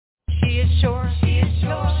is sure. She is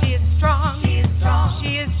sure. She is strong. She is strong.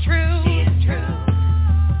 She is true. She is true.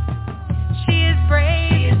 She is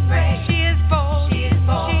brave. She is brave. She is bold. She is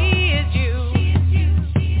bold. She is you.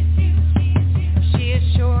 She is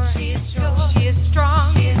sure. She is sure. She is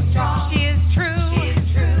strong. She is strong. She is true. She is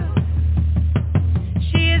true.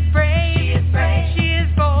 She is brave. She is brave. She is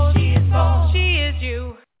bold. She is bold. She is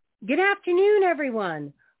you. Good afternoon,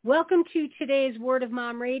 everyone. Welcome to today's Word of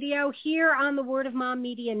Mom Radio here on the Word of Mom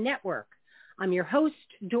Media Network. I'm your host,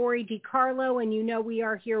 Dory DiCarlo, and you know we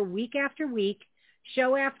are here week after week,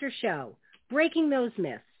 show after show, breaking those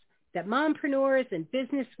myths that mompreneurs and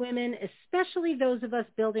businesswomen, especially those of us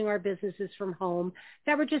building our businesses from home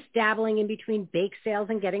that were just dabbling in between bake sales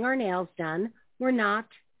and getting our nails done, we're not.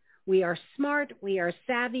 We are smart, we are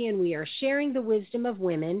savvy, and we are sharing the wisdom of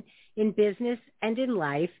women in business and in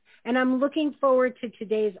life. And I'm looking forward to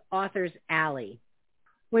today's author's alley.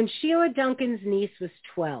 When Sheila Duncan's niece was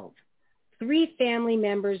 12, 3 family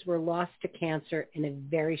members were lost to cancer in a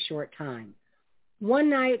very short time.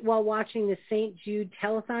 One night while watching the St. Jude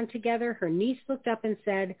telethon together, her niece looked up and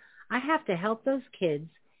said, "I have to help those kids,"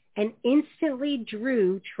 and instantly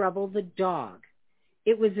drew Trouble the dog.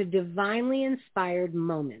 It was a divinely inspired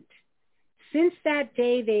moment. Since that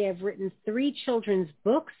day, they have written 3 children's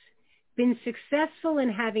books, been successful in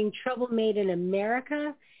having Trouble made in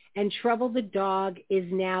America, and Trouble the dog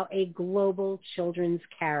is now a global children's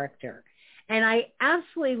character. And I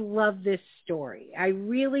absolutely love this story. I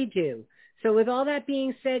really do. So with all that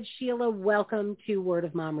being said, Sheila, welcome to Word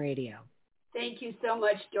of Mom Radio. Thank you so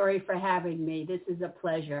much, Dory, for having me. This is a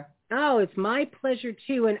pleasure. Oh, it's my pleasure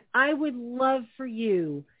too. And I would love for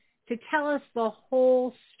you to tell us the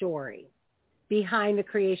whole story behind the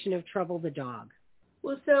creation of Trouble the dog.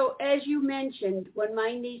 Well, so as you mentioned, when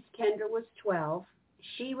my niece Kendra was 12,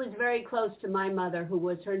 she was very close to my mother, who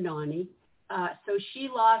was her nanny. So she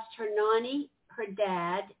lost her nanny, her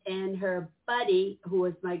dad, and her buddy, who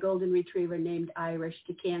was my golden retriever named Irish,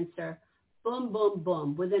 to cancer. Boom, boom,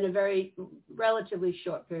 boom, within a very relatively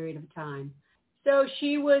short period of time. So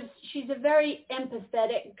she's a very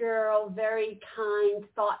empathetic girl, very kind,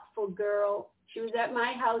 thoughtful girl. She was at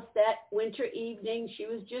my house that winter evening. She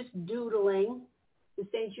was just doodling. The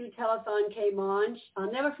St. Jude telethon came on.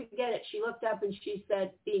 I'll never forget it. She looked up and she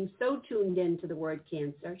said, being so tuned in to the word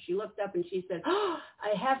cancer, she looked up and she said, "Oh,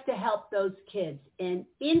 I have to help those kids," and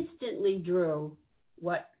instantly drew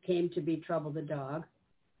what came to be Trouble the dog.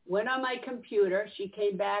 Went on my computer. She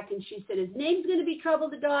came back and she said, "His name's going to be Trouble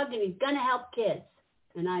the dog and he's going to help kids."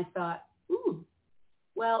 And I thought,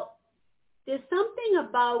 well, there's something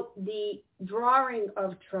about the drawing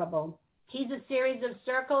of Trouble. He's a series of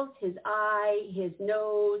circles, his eye, his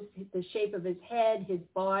nose, the shape of his head, his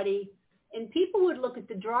body. And people would look at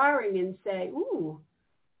the drawing and say, "Ooh,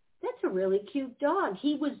 that's a really cute dog."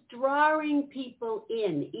 He was drawing people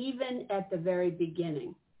in, even at the very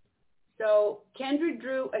beginning. So Kendra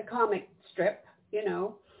drew a comic strip,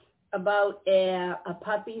 about a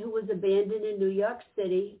puppy who was abandoned in New York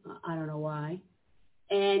City. I don't know why.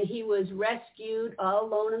 And he was rescued all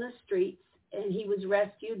alone in the streets. And he was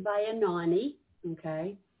rescued by a nanny,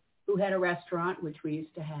 who had a restaurant, which we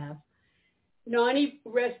used to have. Nanny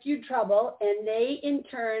rescued Trouble, and they, in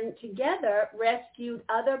turn, together rescued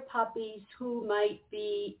other puppies who might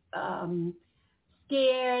be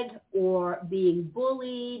scared or being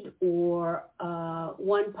bullied, or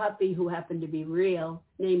one puppy who happened to be real,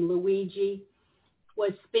 named Luigi,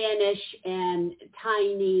 was Spanish and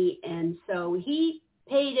tiny, and so he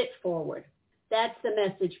paid it forward. That's the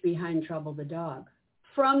message behind Trouble the dog.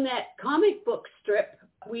 From that comic book strip,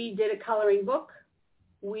 we did a coloring book.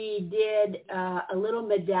 We did a little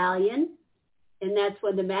medallion, and that's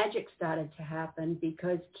when the magic started to happen,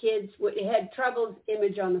 because kids, it had Trouble's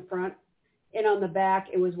image on the front, and on the back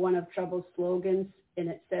it was one of Trouble's slogans, and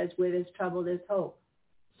it says, "Where there's trouble, there's hope."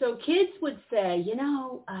 So kids would say,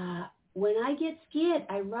 when I get scared,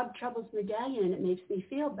 I rub Trouble's medallion and it makes me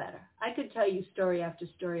feel better. I could tell you story after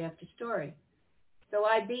story after story. So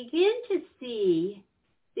I began to see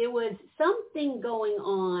there was something going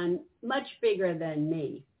on much bigger than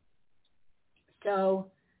me. So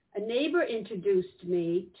a neighbor introduced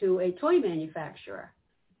me to a toy manufacturer,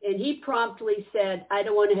 and he promptly said, "I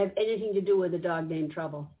don't want to have anything to do with a dog named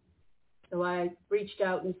Trouble." So I reached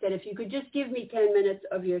out and said, "If you could just give me 10 minutes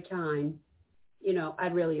of your time,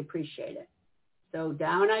 I'd really appreciate it." So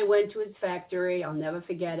down I went to his factory. I'll never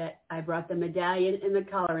forget it. I brought the medallion and the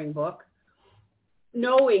coloring book,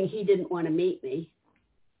 knowing he didn't want to meet me.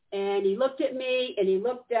 And he looked at me and he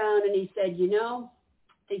looked down and he said, "I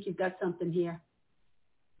think you've got something here."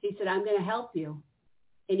 He said, "I'm going to help you."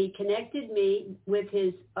 And he connected me with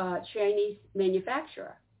his Chinese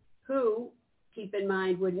manufacturer, who, keep in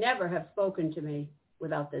mind, would never have spoken to me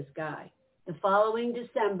without this guy. The following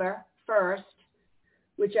December 1st,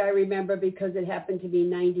 which I remember because it happened to be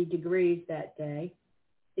 90 degrees that day,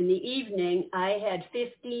 in the evening, I had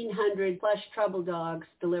 1,500 plush trouble dogs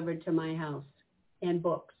delivered to my house and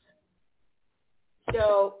books.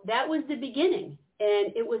 So that was the beginning,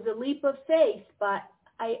 and it was a leap of faith, but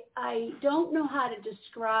I don't know how to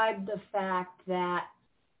describe the fact that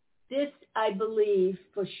this, I believe,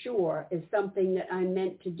 for sure, is something that I'm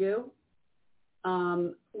meant to do.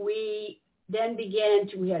 We then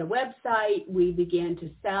we had a website, we began to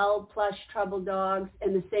sell plush trouble dogs,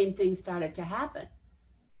 and the same thing started to happen.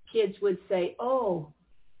 Kids would say, oh,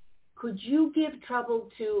 could you give trouble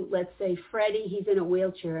to, let's say, Freddie, he's in a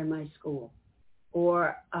wheelchair in my school.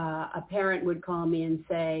 Or a parent would call me and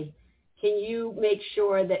say, can you make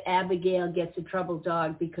sure that Abigail gets a trouble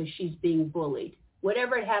dog because she's being bullied?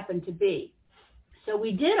 Whatever it happened to be. So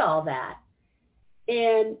we did all that.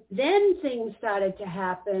 And then things started to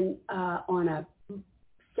happen on a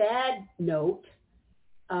sad note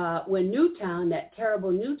when Newtown, that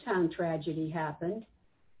terrible Newtown tragedy happened.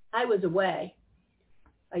 I was away.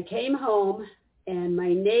 I came home and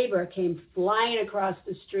my neighbor came flying across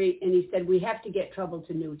the street and he said, we have to get trouble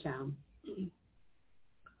to Newtown.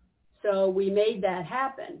 So we made that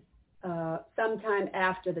happen sometime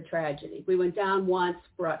after the tragedy. We went down once,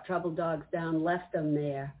 brought trouble dogs down, left them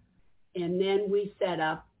there. And then we set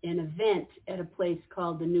up an event at a place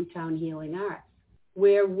called the Newtown Healing Arts,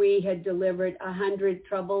 where we had delivered 100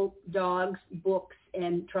 trouble dogs, books,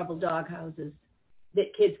 and trouble dog houses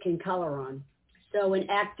that kids can color on. So an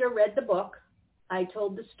actor read the book. I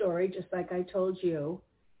told the story just like I told you.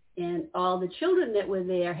 And all the children that were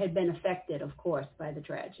there had been affected, of course, by the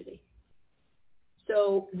tragedy.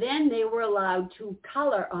 So then they were allowed to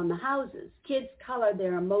color on the houses. Kids color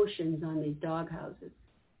their emotions on these dog houses.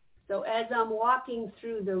 So as I'm walking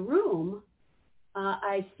through the room,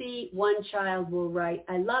 I see one child will write,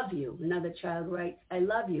 I love you. Another child writes, I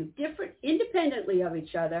love you. Different, independently of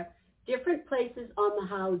each other, different places on the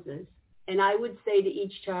houses. And I would say to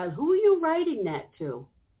each child, who are you writing that to?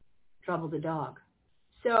 Trouble the dog.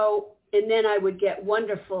 So, and then I would get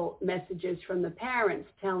wonderful messages from the parents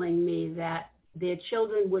telling me that their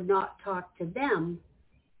children would not talk to them,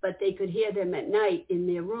 but they could hear them at night in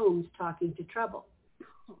their rooms talking to Trouble.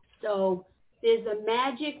 So there's a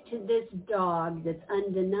magic to this dog that's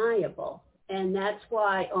undeniable. And that's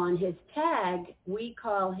why on his tag, we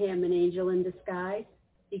call him an angel in disguise,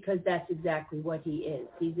 because that's exactly what he is.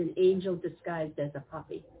 He's an angel disguised as a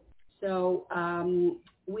puppy. So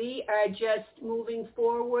we are just moving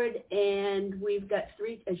forward, and we've got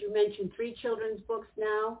three, as you mentioned, 3 children's books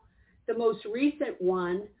now. The most recent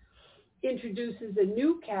one introduces a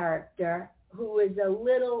new character who is a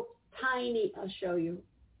little tiny, I'll show you.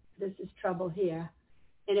 This is Trouble here.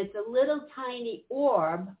 And it's a little tiny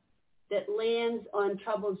orb that lands on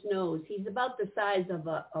Trouble's nose. He's about the size of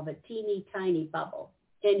a teeny tiny bubble.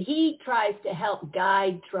 And he tries to help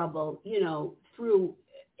guide Trouble, through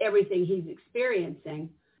everything he's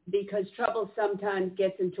experiencing, because Trouble sometimes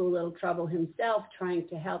gets into a little trouble himself trying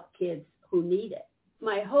to help kids who need it.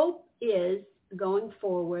 My hope is, going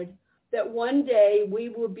forward, that one day we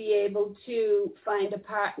will be able to find a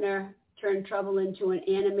partner, turn Trouble into an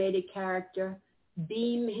animated character,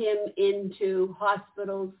 beam him into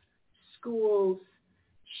hospitals, schools,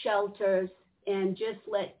 shelters, and just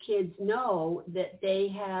let kids know that they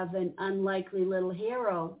have an unlikely little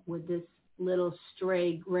hero with this little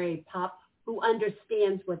stray gray pup who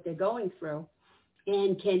understands what they're going through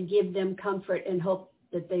and can give them comfort and hope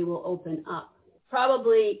that they will open up.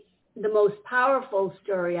 Probably the most powerful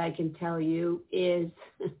story I can tell you is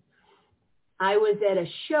I was at a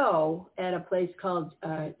show at a place called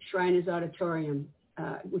Shriners Auditorium,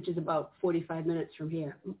 which is about 45 minutes from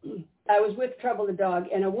here. I was with Trouble the dog,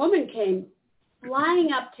 and a woman came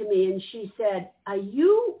flying up to me, and she said, are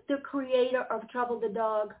you the creator of Trouble the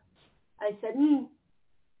dog? I said,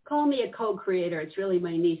 call me a co-creator. It's really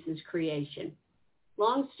my niece's creation.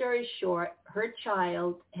 Long story short, her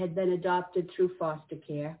child had been adopted through foster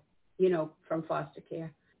care, from foster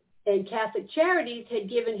care. And Catholic Charities had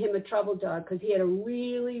given him a trouble dog because he had a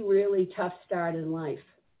really, really tough start in life.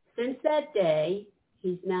 Since that day,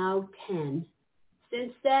 he's now 10.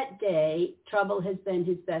 Since that day, Trouble has been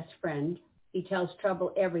his best friend. He tells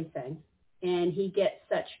Trouble everything. And he gets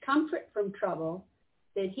such comfort from Trouble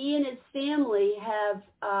that he and his family have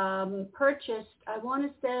purchased, I want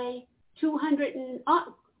to say,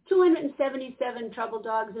 277 trouble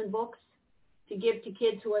dogs and books to give to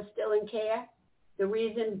kids who are still in care. The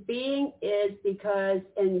reason being is because,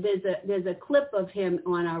 and there's a clip of him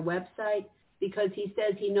on our website, because he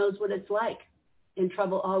says he knows what it's like, and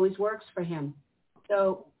trouble always works for him.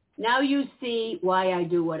 So now you see why I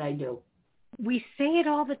do what I do. We say it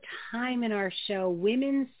all the time in our show.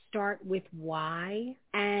 Women start with why,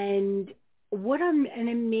 and what an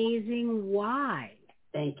amazing why.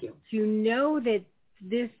 Thank you. To know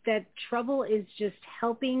that trouble is just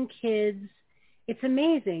helping kids. It's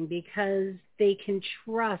amazing because they can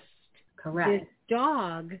trust this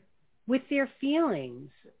dog with their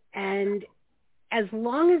feelings. And as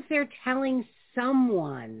long as they're telling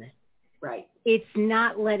someone, right, it's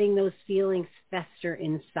not letting those feelings fester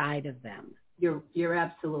inside of them. You're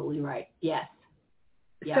absolutely right. Yes.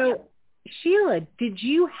 Yeah. So, Sheila, did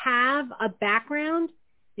you have a background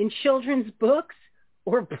in children's books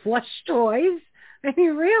or plush toys? I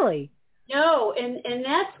mean, really? No, and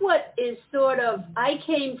that's what is sort of,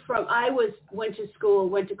 went to school,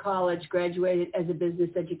 went to college, graduated as a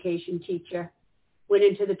business education teacher, went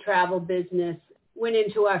into the travel business, went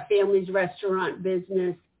into our family's restaurant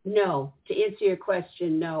business. No, to answer your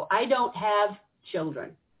question, no. I don't have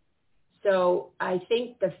children. So I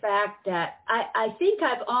think the fact that, I think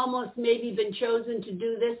I've almost maybe been chosen to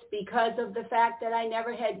do this because of the fact that I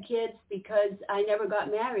never had kids, because I never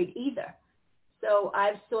got married either. So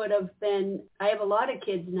I've sort of I have a lot of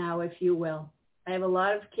kids now, if you will. I have a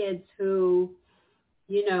lot of kids who,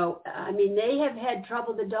 they have had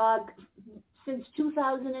Trouble the dog since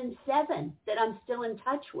 2007 that I'm still in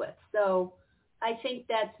touch with. So I think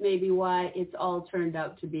that's maybe why it's all turned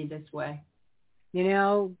out to be this way.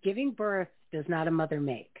 Giving birth does not a mother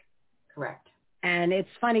make. Correct. And it's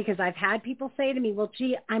funny because I've had people say to me, well,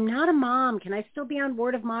 gee, I'm not a mom. Can I still be on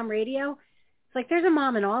Word of Mom Radio? It's like there's a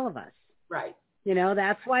mom in all of us. Right.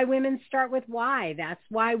 That's why women start with why. That's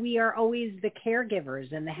why we are always the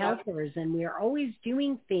caregivers and the helpers, and we are always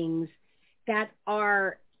doing things that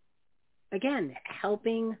are, again,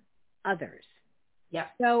 helping others. Yeah.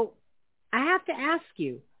 So I have to ask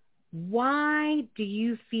you, why do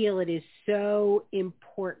you feel it is so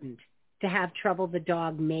important to have Trouble the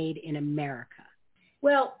dog made in America?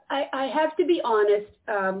 Well, I have to be honest.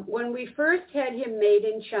 When we first had him made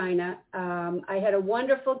in China, I had a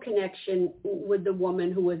wonderful connection with the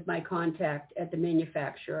woman who was my contact at the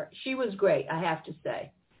manufacturer. She was great, I have to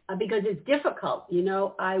say, because it's difficult.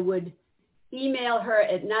 I would email her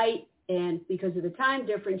at night, and because of the time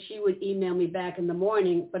difference, she would email me back in the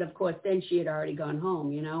morning. But of course, then she had already gone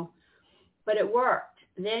home, But it worked.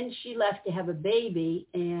 Then she left to have a baby,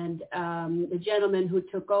 and the gentleman who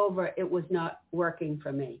took over, it was not working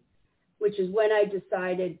for me, which is when I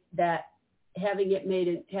decided that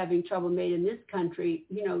having Trouble made in this country,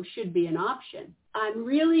 should be an option. I'm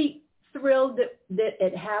really thrilled that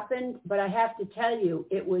it happened, but I have to tell you,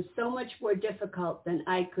 it was so much more difficult than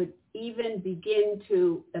I could even begin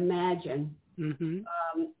to imagine. Mm-hmm.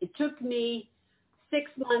 It took me 6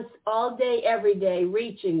 months, all day, every day,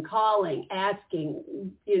 reaching, calling, asking,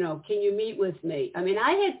 can you meet with me? I mean,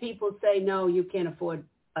 I had people say, no, you can't afford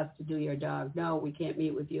us to do your dog. No, we can't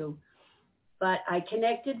meet with you. But I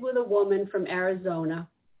connected with a woman from Arizona.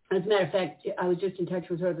 As a matter of fact, I was just in touch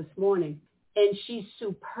with her this morning, and she's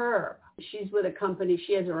superb. She's with a company.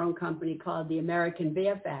 She has her own company called the American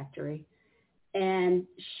Bear Factory. And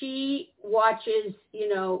she watches,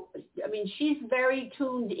 she's very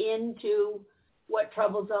tuned into what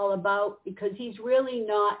Trouble's all about, because he's really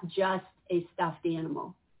not just a stuffed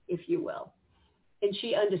animal, if you will. And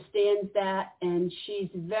she understands that, and she's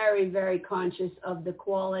very, very conscious of the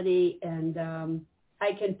quality, and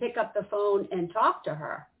I can pick up the phone and talk to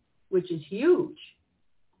her, which is huge,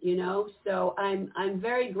 so I'm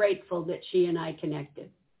very grateful that she and I connected.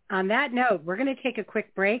 On that note, we're going to take a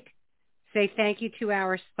quick break, say thank you to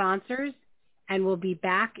our sponsors, and we'll be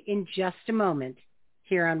back in just a moment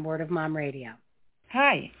here on Word of Mom Radio.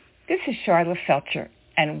 Hi, this is Sheila Felcher,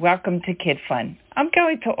 and welcome to Kid Fun. I'm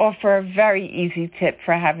going to offer a very easy tip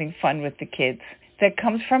for having fun with the kids that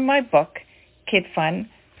comes from my book, Kid Fun,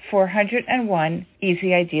 401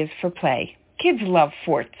 Easy Ideas for Play. Kids love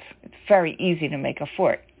forts. It's very easy to make a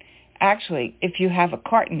fort. Actually, if you have a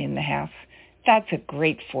carton in the house, that's a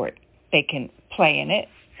great fort. They can play in it.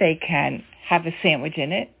 They can have a sandwich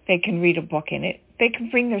in it. They can read a book in it. They can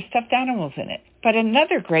bring their stuffed animals in it. But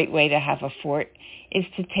another great way to have a fort is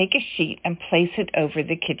to take a sheet and place it over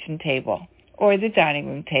the kitchen table or the dining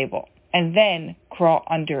room table, and then crawl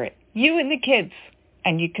under it. You and the kids,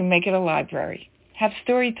 and you can make it a library. Have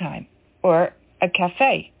story time or a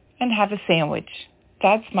cafe and have a sandwich.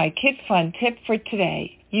 That's my Kid Fun tip for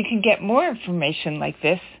today. You can get more information like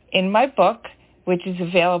this in my book, which is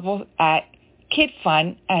available at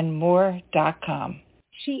kidfunandmore.com.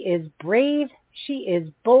 She is brave, She is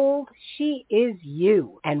bold. She is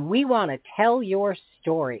you. And we want to tell your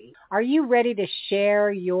story. Are you ready to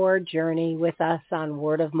share your journey with us on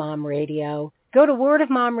Word of Mom Radio? Go to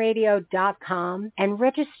wordofmomradio.com and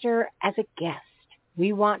register as a guest.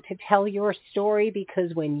 We want to tell your story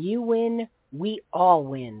because when you win, we all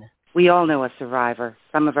win. We all know a survivor.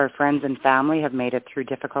 Some of our friends and family have made it through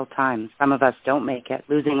difficult times. Some of us don't make it.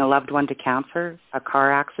 Losing a loved one to cancer, a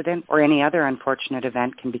car accident, or any other unfortunate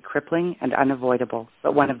event can be crippling and unavoidable.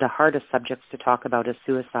 But one of the hardest subjects to talk about is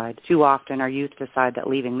suicide. Too often our youth decide that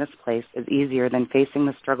leaving this place is easier than facing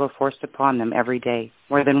the struggle forced upon them every day.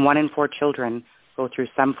 More than 1 in 4 children go through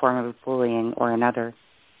some form of bullying or another.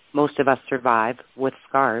 Most of us survive with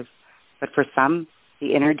scars, but for some,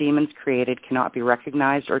 the inner demons created cannot be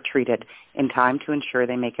recognized or treated in time to ensure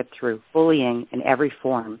they make it through. Bullying in every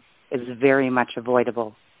form is very much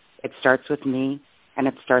avoidable. It starts with me, and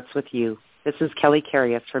it starts with you. This is Kelly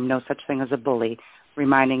Carius from No Such Thing as a Bully,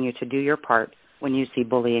 reminding you to do your part when you see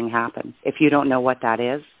bullying happen. If you don't know what that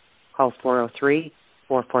is, call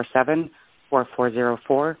 403-447-4404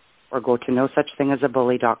 or go to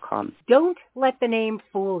nosuchthingasabully.com. Don't let the name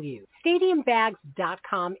fool you.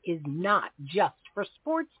 StadiumBags.com is not just for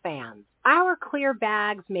sports fans. Our clear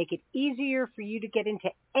bags make it easier for you to get into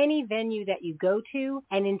any venue that you go to.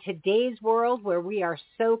 And in today's world where we are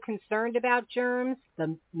so concerned about germs,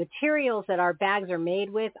 the materials that our bags are made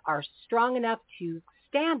with are strong enough to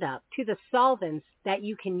stand up to the solvents that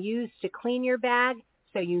you can use to clean your bag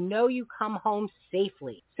so you know you come home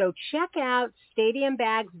safely. So check out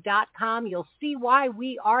StadiumBags.com. You'll see why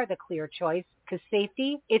we are the clear choice, because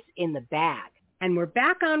safety, it's in the bag. And we're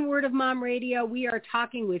back on Word of Mom Radio. We are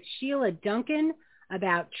talking with Sheila Duncan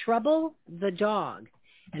about Trouble the dog.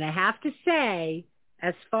 And I have to say,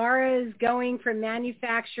 as far as going from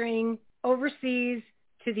manufacturing overseas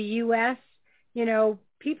to the U.S., you know,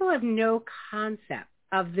 people have no concept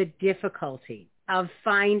of the difficulty of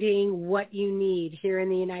finding what you need here in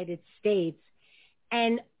the United States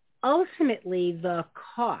and ultimately the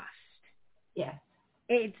cost. Yes.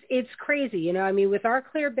 It's crazy. You know, I mean, with our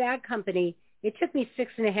clear bag company, it took me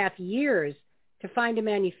 6.5 years to find a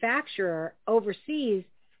manufacturer overseas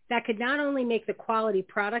that could not only make the quality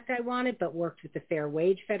product I wanted, but worked with the Fair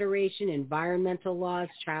Wage Federation, environmental laws,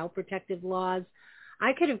 child protective laws.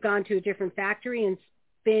 I could have gone to a different factory and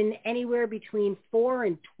been anywhere between $4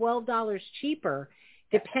 and $12 cheaper,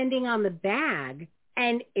 depending on the bag.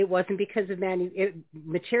 And it wasn't because of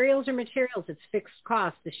materials are materials. It's fixed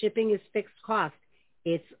cost. The shipping is fixed cost.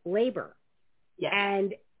 It's labor. Yeah.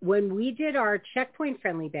 And when we did our checkpoint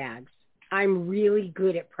friendly bags, I'm really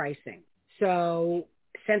good at pricing. So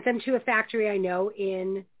sent them to a factory I know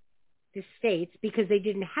in the States because they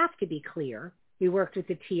didn't have to be clear. We worked with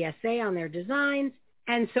the TSA on their designs.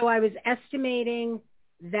 And so I was estimating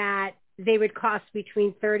that they would cost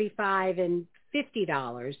between $35 and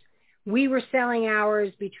 $50. We were selling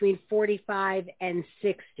ours between $45 and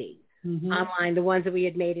 $60 online, the ones that we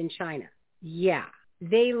had made in China. Yeah.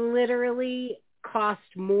 They literally cost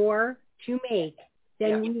more to make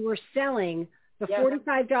than we were selling. The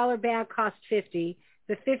 $45 bag cost $50.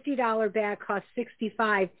 The $50 bag cost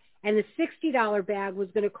 $65. And the $60 bag was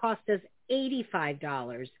going to cost us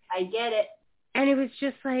 $85. I get it. And it was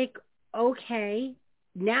just like, okay,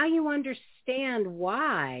 now you understand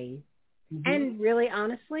why. And really,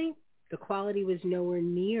 honestly, the quality was nowhere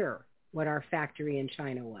near what our factory in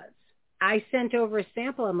China was. I sent over a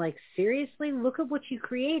sample. I'm like, seriously, look at what you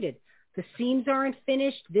created. The seams aren't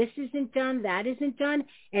finished. This isn't done. That isn't done.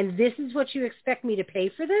 And this is what you expect me to pay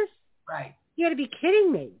for this? Right. You got to be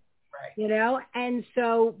kidding me. Right. You know? And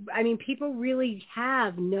so, I mean, people really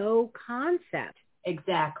have no concept.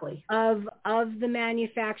 Exactly. Of the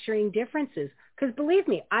manufacturing differences. Because believe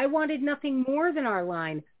me, I wanted nothing more than our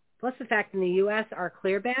line. Plus the fact in the U.S., our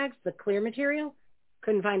clear bags, the clear material,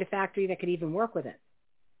 couldn't find a factory that could even work with it.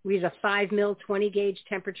 We use a 5 mil, 20 gauge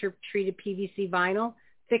temperature treated PVC vinyl.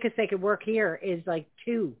 Thickest they could work here is like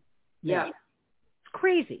 2. Yeah. It's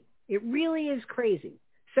crazy. It really is crazy.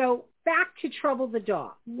 So back to Trouble the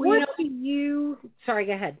dog. Sorry,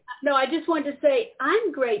 go ahead. No, I just wanted to say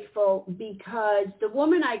I'm grateful because the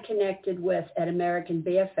woman I connected with at American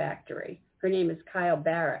Bear Factory, her name is Kyle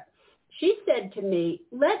Barrett, she said to me,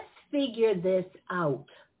 let's figure this out,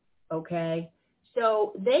 okay?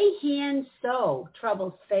 So they hand sew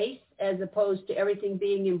Trouble's face as opposed to everything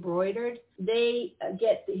being embroidered. They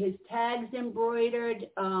get his tags embroidered.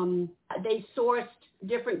 They sourced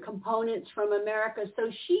different components from America.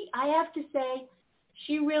 So I have to say,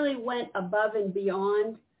 she really went above and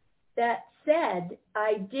beyond. That said,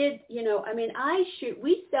 I did,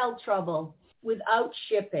 we sell Trouble without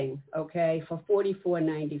shipping, okay, for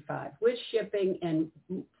 $44.95. With shipping, and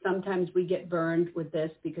sometimes we get burned with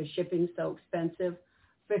this because shipping's so expensive,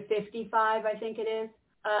 for $55, I think it is.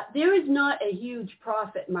 There is not a huge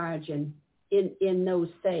profit margin in those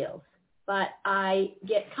sales, but I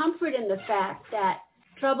get comfort in the fact that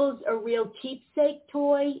Trouble's a real keepsake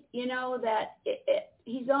toy, that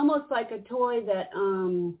he's almost like a toy that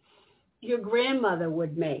your grandmother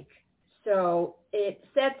would make. So it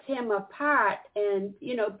sets him apart, and,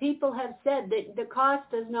 people have said that the cost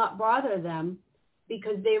does not bother them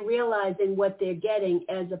because they're realizing what they're getting,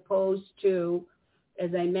 as opposed to,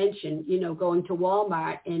 as I mentioned, going to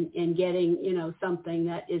Walmart and getting, something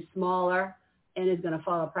that is smaller and is going to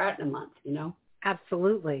fall apart in a month,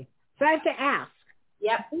 Absolutely. So I have to ask,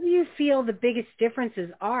 yep. What do you feel the biggest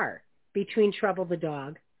differences are between Trouble the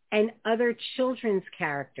dog and other children's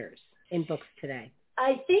characters in books today?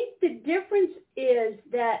 I think the difference is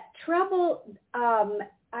that Trouble,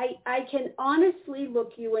 I can honestly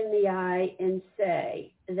look you in the eye and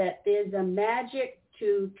say that there's a magic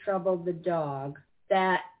to Trouble the dog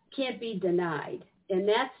that can't be denied. And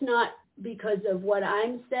that's not because of what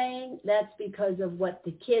I'm saying. That's because of what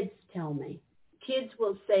the kids tell me. Kids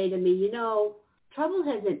will say to me, Trouble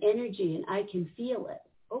has an energy and I can feel it.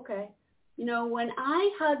 Okay. When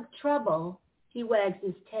I hug Trouble, he wags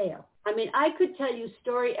his tail. I mean, I could tell you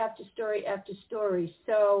story after story after story.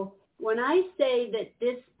 So when I say that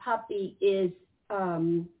this puppy is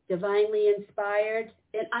divinely inspired,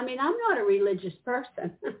 and I mean, I'm not a religious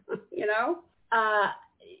person,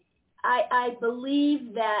 I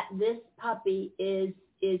believe that this puppy is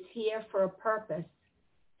here for a purpose.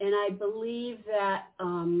 And I believe that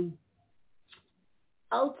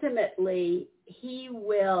ultimately he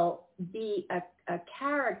will be a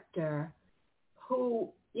character who,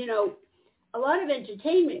 a lot of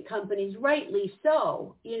entertainment companies, rightly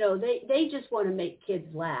so, they just want to make kids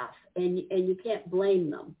laugh, and you can't blame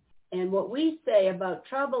them. And what we say about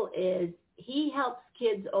Trouble is he helps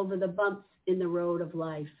kids over the bumps in the road of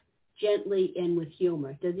life, gently and with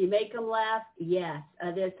humor. Does he make them laugh? Yes.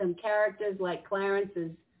 There's some characters like Clarence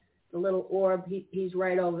is the little orb. He's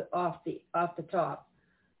right over off the top.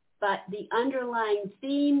 But the underlying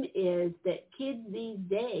theme is that kids these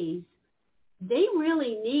days, they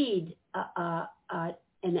really need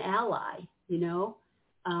an ally,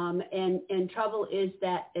 and Trouble is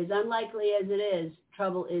that, as unlikely as it is,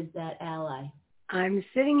 Trouble is that ally. I'm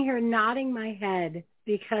sitting here nodding my head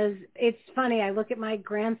because it's funny. I look at my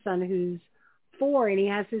grandson who's 4 and he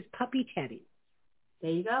has his puppy Teddy.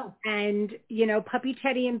 There you go. And, puppy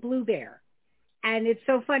Teddy and Blue Bear. And it's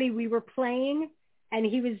so funny. We were playing and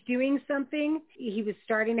he was doing something. He was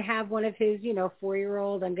starting to have one of his,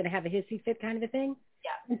 4-year-old, I'm going to have a hissy fit kind of a thing.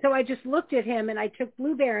 Yeah. And so I just looked at him and I took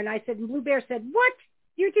Blue Bear and I said, and Blue Bear said, "What?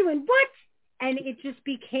 You're doing what?" And it just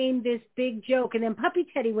became this big joke. And then Puppy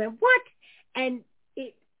Teddy went, "What?" And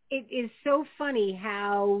it is so funny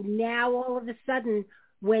how now all of a sudden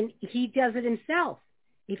when he does it himself,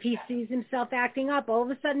 if he sees himself acting up, all of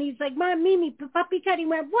a sudden he's like, "Mom, Mimi, Puppy Teddy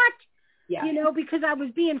went, what?" Yeah. Because I was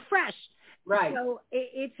being fresh. Right. So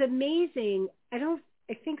it's amazing. I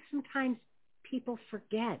think sometimes people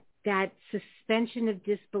forget that suspension of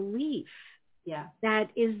disbelief. Yeah. That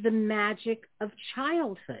is the magic of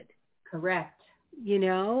childhood. Correct.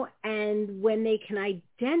 And when they can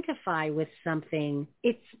identify with something,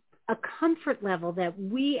 it's a comfort level that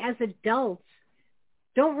we as adults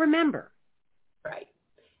don't remember. Right.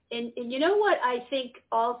 And you know what I think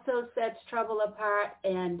also sets Trouble apart,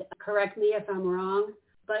 and correct me if I'm wrong,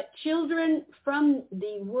 but children from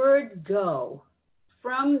the word go,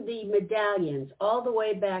 from the medallions all the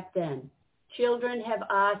way back then, children have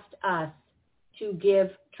asked us to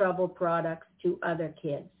give Trouble products to other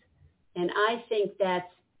kids. And I think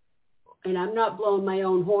that's, and I'm not blowing my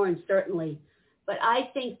own horn certainly, but I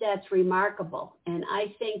think that's remarkable. And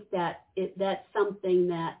I think that that's something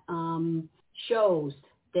that shows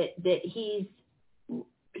that he's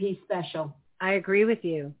special. I agree with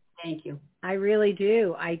you. Thank you. I really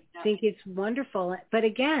do. I think it's wonderful. But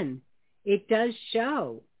again, it does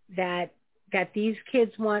show that these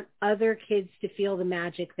kids want other kids to feel the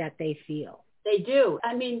magic that they feel. They do.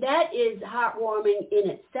 I mean, that is heartwarming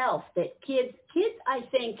in itself, that kids, I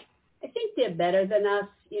think they're better than us,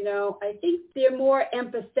 I think they're more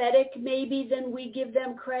empathetic maybe than we give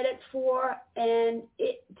them credit for. And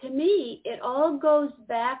to me, it all goes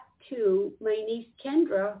back to my niece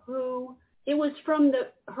Kendra, who it was from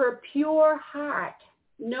her pure heart,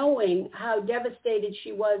 knowing how devastated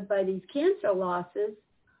she was by these cancer losses,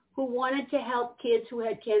 who wanted to help kids who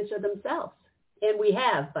had cancer themselves. And we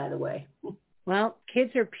have, by the way. Well,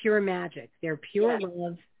 kids are pure magic. They're pure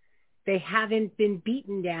love. they haven't been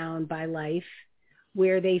beaten down by life,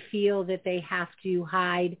 where they feel that they have to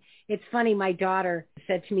hide. It's funny, my daughter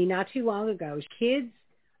said to me not too long ago, kids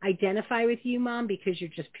identify with you, Mom, because you're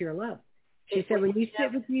just pure love. She said when you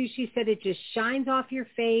sit with you, she said it just shines off your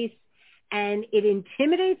face and it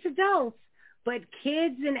intimidates adults, but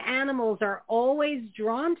kids and animals are always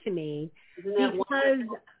drawn to me because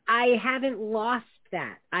I haven't lost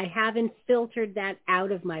that. I haven't filtered that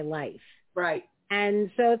out of my life. Right.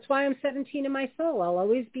 And so it's why I'm 17 in my soul. I'll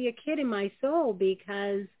always be a kid in my soul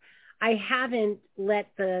because I haven't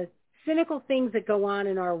let the cynical things that go on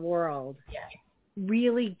in our world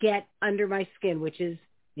really get under my skin, which is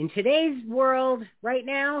in today's world right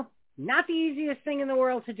now, not the easiest thing in the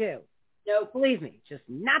world to do. Nope. Believe me, just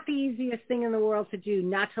not the easiest thing in the world to do,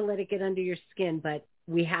 not to let it get under your skin, but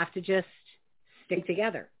we have to just stick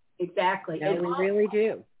together. Exactly. You know, we really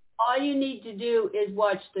do. All you need to do is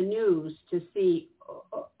watch the news to see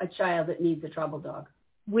a child that needs a trouble dog.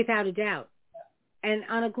 Without a doubt. And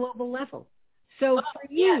on a global level. So for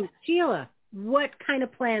you, Sheila, what kind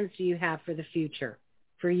of plans do you have for the future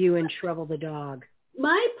for you and Trouble the dog?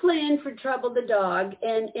 My plan for Trouble the dog,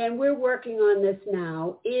 and we're working on this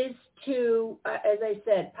now, is to, as I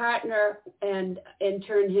said, partner and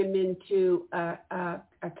turn him into a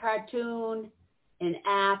cartoon, an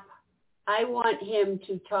app. I want him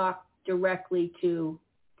to talk directly to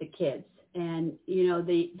the kids. And, you know,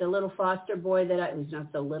 the little foster boy who's not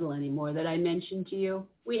so little anymore, that I mentioned to you,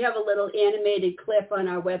 we have a little animated clip on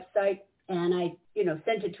our website, and I,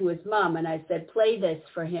 sent it to his mom, and I said, play this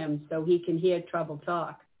for him so he can hear Trouble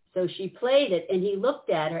talk. So she played it, and he looked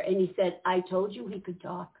at her, and he said, I told you he could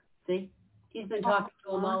talk. See? He's been talking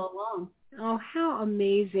to him all along. Oh, how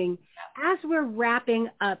amazing. As we're wrapping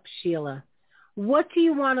up, Sheila, what do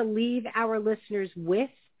you want to leave our listeners with?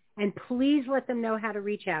 And please let them know how to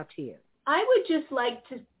reach out to you. I would just like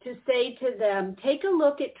to say to them, take a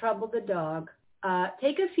look at Trouble the dog.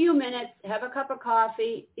 Take a few minutes, have a cup of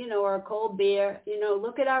coffee, or a cold beer,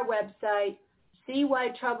 look at our website, see why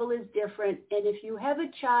Trouble is different. And if you have a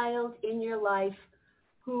child in your life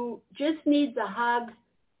who just needs a hug,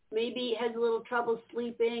 maybe has a little trouble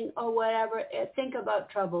sleeping or whatever, think about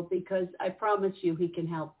Trouble, because I promise you he can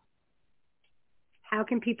help. How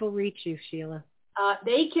can people reach you, Sheila?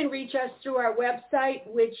 They can reach us through our website,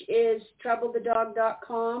 which is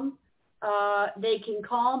troublethedog.com. They can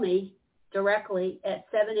call me directly at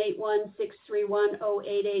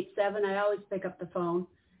 781-631-0887. I always pick up the phone.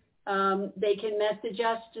 They can message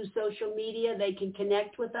us through social media. They can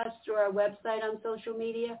connect with us through our website on social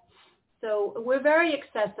media. So we're very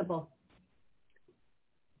accessible.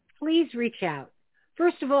 Please reach out.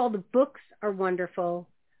 First of all, the books are wonderful.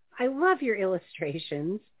 I love your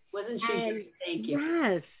illustrations. Wasn't she? Thank you.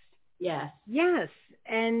 Yes. Yes. Yes.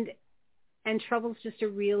 And Trouble's just a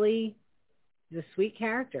sweet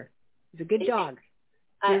character. He's a good dog.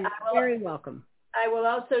 You're very welcome. I will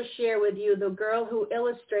also share with you the girl who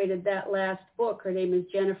illustrated that last book. Her name is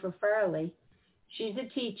Jennifer Farley. She's a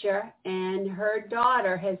teacher, and her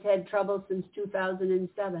daughter has had Trouble since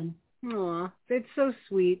 2007. Aw, that's so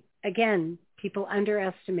sweet. Again, people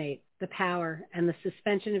underestimate the power and the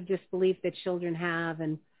suspension of disbelief that children have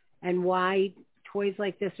and why toys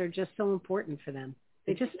like this are just so important for them.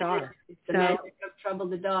 They just are. It's the magic of Trouble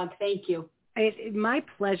the dog. Thank you. My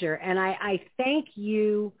pleasure. And I thank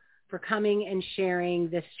you for coming and sharing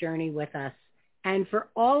this journey with us. And for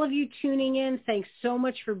all of you tuning in, thanks so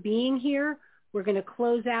much for being here. We're going to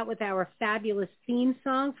close out with our fabulous theme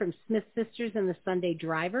song from Smith Sisters and the Sunday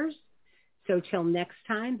Drivers. So till next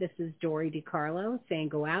time, this is Dori DiCarlo saying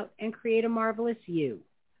go out and create a marvelous you.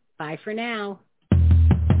 Bye for now.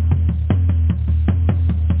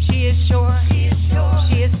 She is sure. She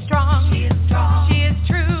is